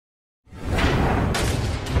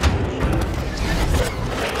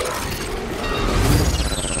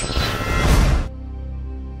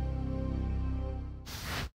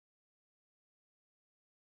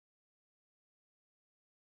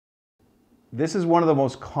This is one of the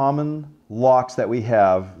most common locks that we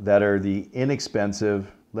have that are the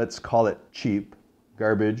inexpensive, let's call it cheap,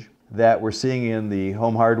 garbage, that we're seeing in the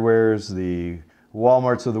home hardwares, the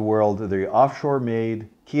Walmarts of the world. They're offshore made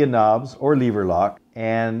key and knobs or lever lock,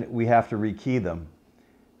 and we have to rekey them.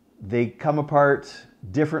 They come apart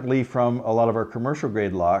differently from a lot of our commercial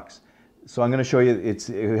grade locks. So I'm going to show you,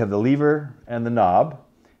 we have the lever and the knob,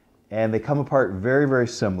 and they come apart very, very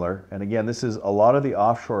similar. And again, this is a lot of the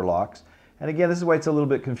offshore locks. And again, this is why it's a little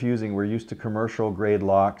bit confusing. We're used to commercial grade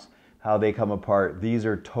locks, how they come apart. These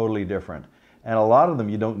are totally different. And a lot of them,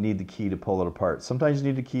 you don't need the key to pull it apart. Sometimes you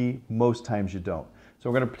need the key, most times you don't. So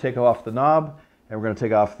we're going to take off the knob, and we're going to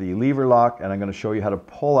take off the lever lock, and I'm going to show you how to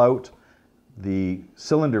pull out the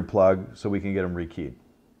cylinder plug so we can get them rekeyed.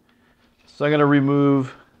 So I'm going to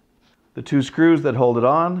remove the two screws that hold it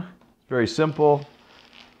on. It's very simple.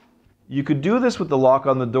 You could do this with the lock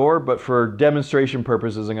on the door, but for demonstration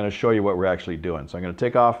purposes, I'm going to show you what we're actually doing. So I'm going to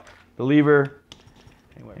take off the lever.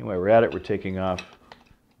 Anyway, we're at it. We're taking off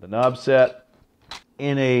the knob set.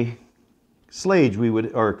 In a slage,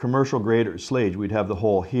 or a commercial grade or slage, we'd have the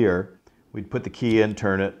hole here. We'd put the key in,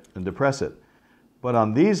 turn it, and depress it. But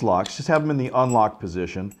on these locks, just have them in the unlock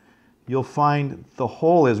position. You'll find the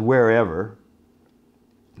hole is wherever.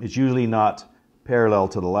 It's usually not parallel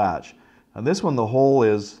to the latch. On this one, the hole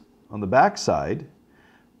is on the back side,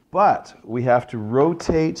 but we have to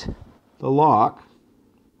rotate the lock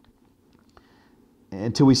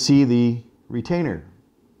until we see the retainer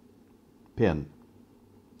pin.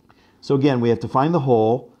 So again, we have to find the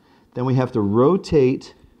hole, then we have to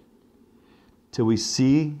rotate till we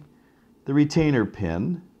see the retainer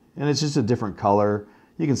pin, and it's just a different color.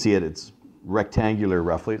 You can see it, it's rectangular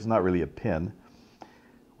roughly, it's not really a pin.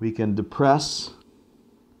 We can depress,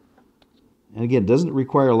 and again, it doesn't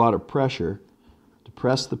require a lot of pressure.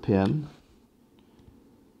 Depress the pin.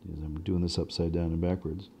 I'm doing this upside down and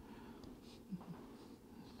backwards.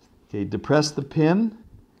 Okay, depress the pin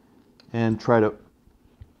and try to,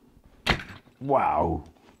 wow,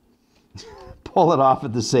 pull it off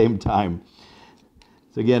at the same time.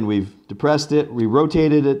 So again, we've depressed it, we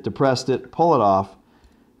rotated it, depressed it, pull it off.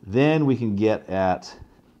 Then we can get at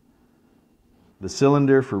the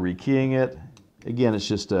cylinder for rekeying it. Again, it's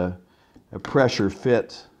just a pressure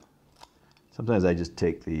fit. Sometimes I just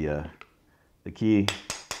take the key,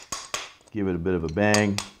 give it a bit of a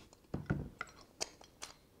bang.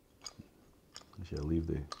 Actually, I'll leave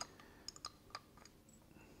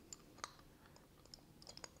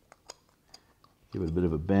give it a bit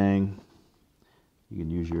of a bang. You can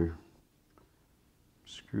use your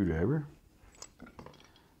screwdriver.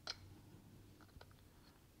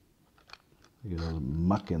 I got all the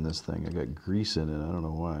muck in this thing. I got grease in it. I don't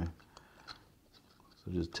know why.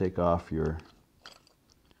 So just take off your,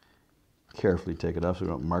 carefully take it off so we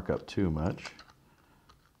don't mark up too much.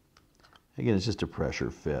 Again, it's just a pressure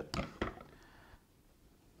fit.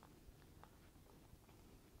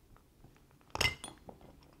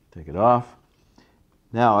 Take it off.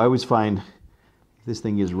 Now, I always find if this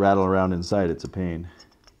thing is rattle around inside, it's a pain.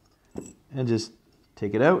 And just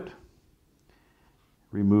take it out.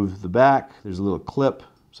 Remove the back. There's a little clip.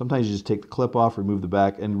 Sometimes you just take the clip off, remove the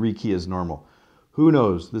back, and rekey as normal. Who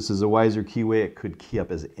knows? This is a wiser keyway. It could key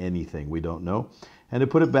up as anything. We don't know. And to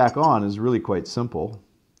put it back on is really quite simple.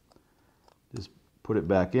 Just put it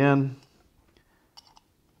back in.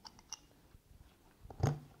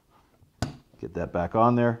 Get that back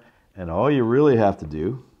on there. And all you really have to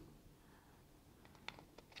do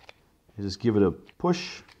is just give it a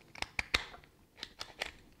push.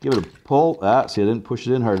 Give it a pull. Ah, see, I didn't push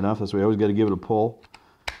it in hard enough. That's why I always got to give it a pull.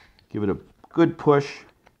 Give it a good push.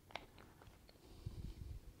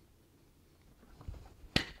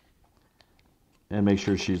 And make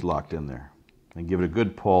sure she's locked in there. And give it a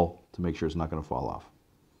good pull to make sure it's not going to fall off.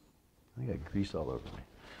 I got grease all over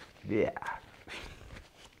me. Yeah.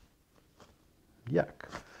 Yuck.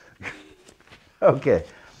 Okay.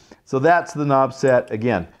 So that's the knob set.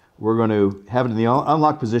 Again, we're going to have it in the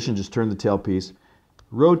unlock position. Just turn the tailpiece.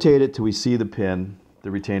 Rotate it till we see the pin,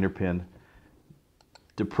 the retainer pin.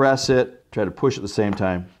 Depress it, try to push at the same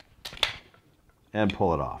time, and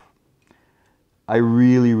pull it off. I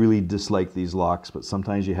really, really dislike these locks, but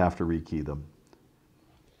sometimes you have to rekey them.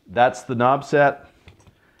 That's the knob set.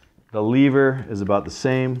 The lever is about the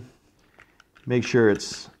same. Make sure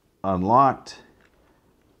it's unlocked.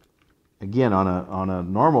 Again, on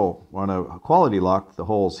a quality lock, the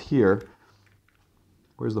hole's here.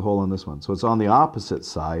 Where's the hole on this one? So it's on the opposite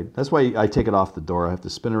side. That's why I take it off the door. I have to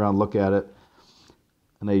spin around, look at it,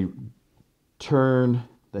 and I turn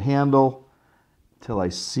the handle till I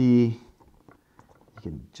see, you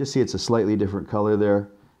can just see it's a slightly different color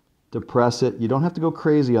there. depress it. You don't have to go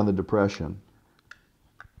crazy on the depression.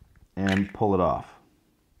 And pull it off.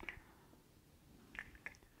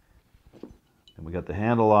 And we got the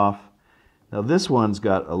handle off. Now this one's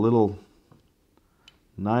got a little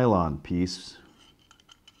nylon piece.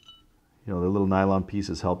 You know, the little nylon piece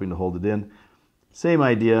is helping to hold it in. Same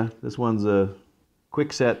idea. This one's a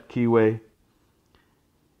quick set keyway.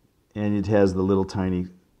 And it has the little tiny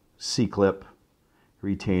C-clip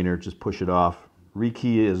retainer. Just push it off.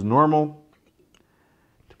 Rekey is normal.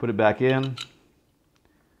 To put it back in,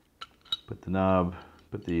 put the knob,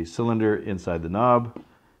 put the cylinder inside the knob.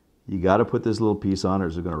 You got to put this little piece on or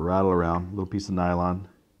it's going to rattle around. A little piece of nylon.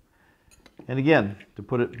 And again, to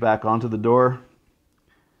put it back onto the door,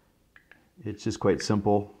 it's just quite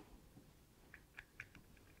simple.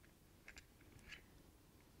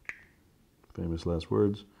 Famous last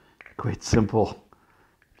words. Quite simple.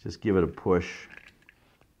 Just give it a push.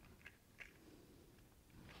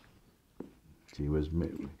 Gee whiz,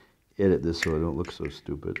 edit this so I don't look so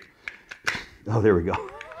stupid. Oh, there we go.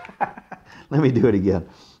 Let me do it again.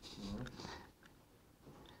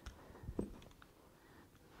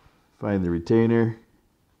 Find the retainer.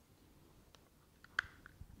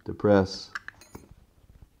 Depress.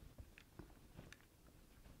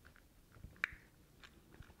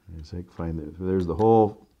 There's the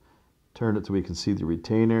hole. Turn it so we can see the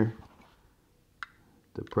retainer.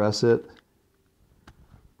 Depress it.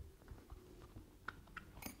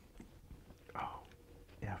 Oh,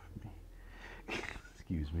 F me.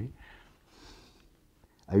 Excuse me.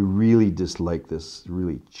 I really dislike this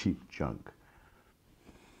really cheap junk.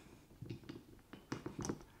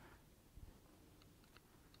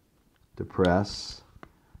 Depress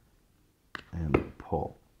and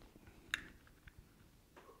pull.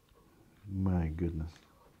 My goodness.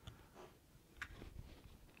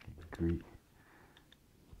 Great.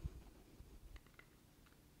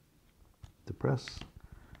 Depress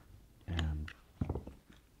and you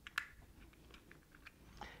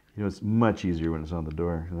know, it's much easier when it's on the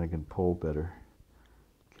door and I can pull better.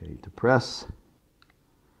 Okay, depress.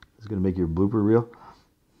 This is going to make your blooper reel.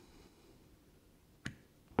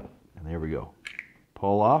 And there we go.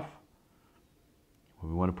 Pull off.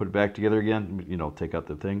 When we want to put it back together again, you know, take out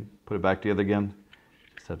the thing, put it back together again.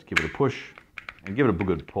 Just have to give it a push and give it a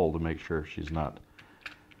good pull to make sure she's not.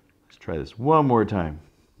 Let's try this one more time.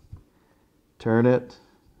 Turn it.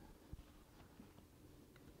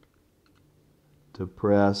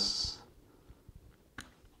 Depress.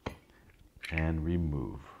 And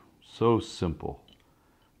remove. So simple.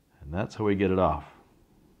 And that's how we get it off.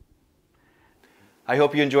 I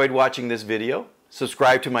hope you enjoyed watching this video.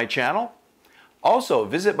 Subscribe to my channel. Also,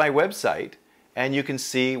 visit my website and you can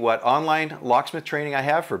see what online locksmith training I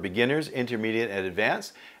have for beginners, intermediate, and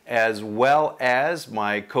advanced, as well as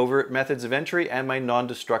my covert methods of entry and my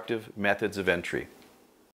non-destructive methods of entry.